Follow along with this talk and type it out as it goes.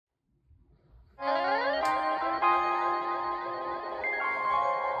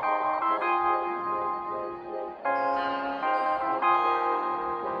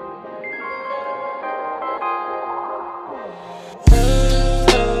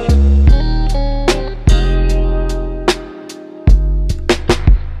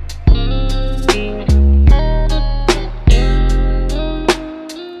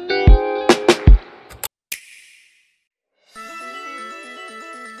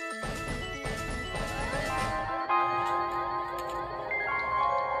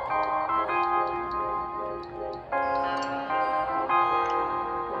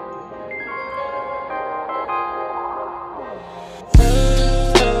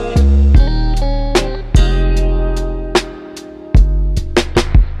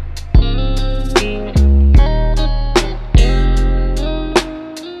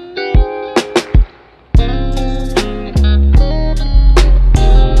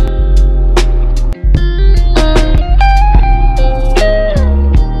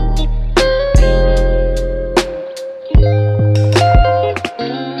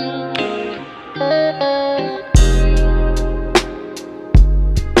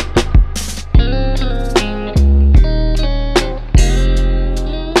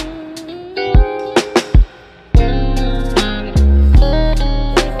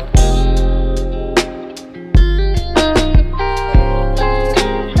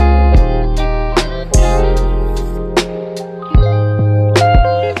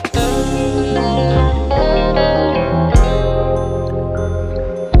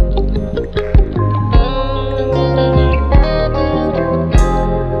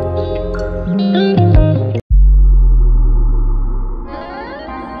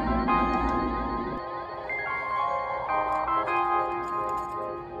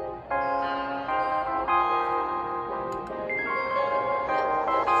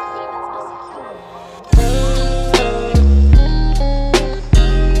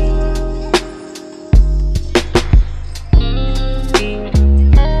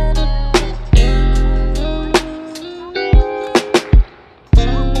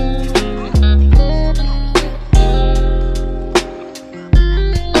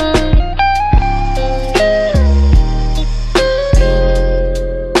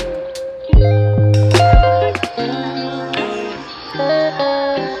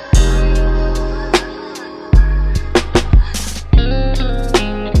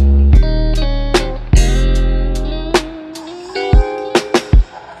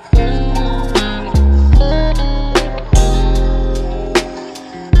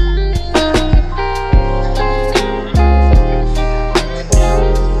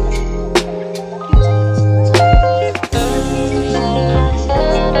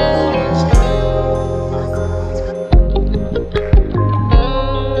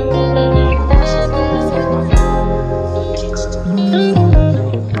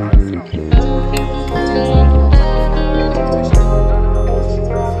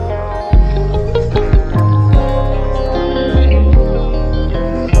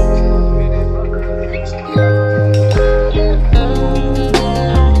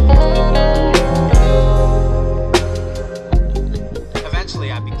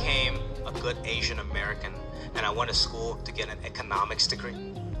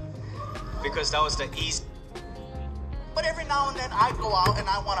degree. Because that was the easy. But every now and then I go out and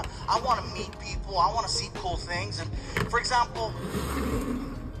I wanna meet people, I wanna see cool things. And for example,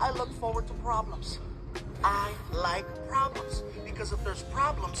 I look forward to problems. I like problems. Because if there's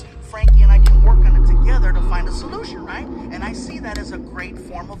problems, Frankie and I can work on it together to find a solution, right? And I see that as a great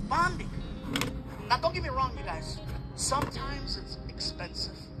form of bonding. Now don't get me wrong, you guys. Sometimes it's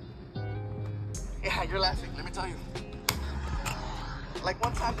expensive. Yeah, you're laughing, let me tell you. Like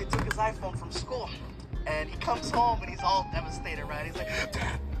one time they took his iPhone from school and he comes home and he's all devastated, right? He's like,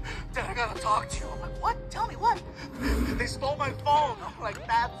 Dad, I gotta talk to you. I'm like, what? Tell me what? They stole my phone. I'm like,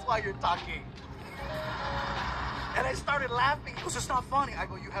 that's why you're talking. And I started laughing. He goes, it's not funny. I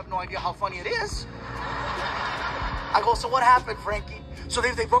go, you have no idea how funny it is. I go, so what happened, Frankie? So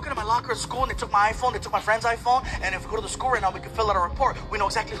they broke into my locker at school and they took my iPhone, they took my friend's iPhone, and if we go to the school right now, we can fill out a report. We know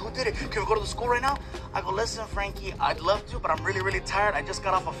exactly who did it. Can we go to the school right now? I go, listen, Frankie, I'd love to, but I'm really, really tired. I just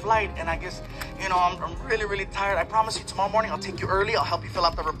got off a flight, and I guess, you know, I'm really, really tired. I promise you tomorrow morning I'll take you early. I'll help you fill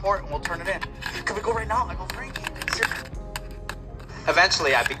out the report, and we'll turn it in. Can we go right now? I go, Frankie, seriously.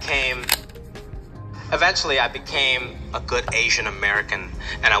 Eventually I became a good Asian American,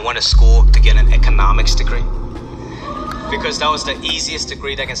 and I went to school to get an economics degree. Because that was the easiest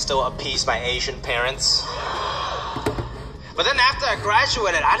degree that can still appease my Asian parents. But then after I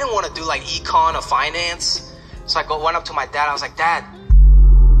graduated, I didn't want to do like econ or finance. So I went up to my dad. I was like, Dad,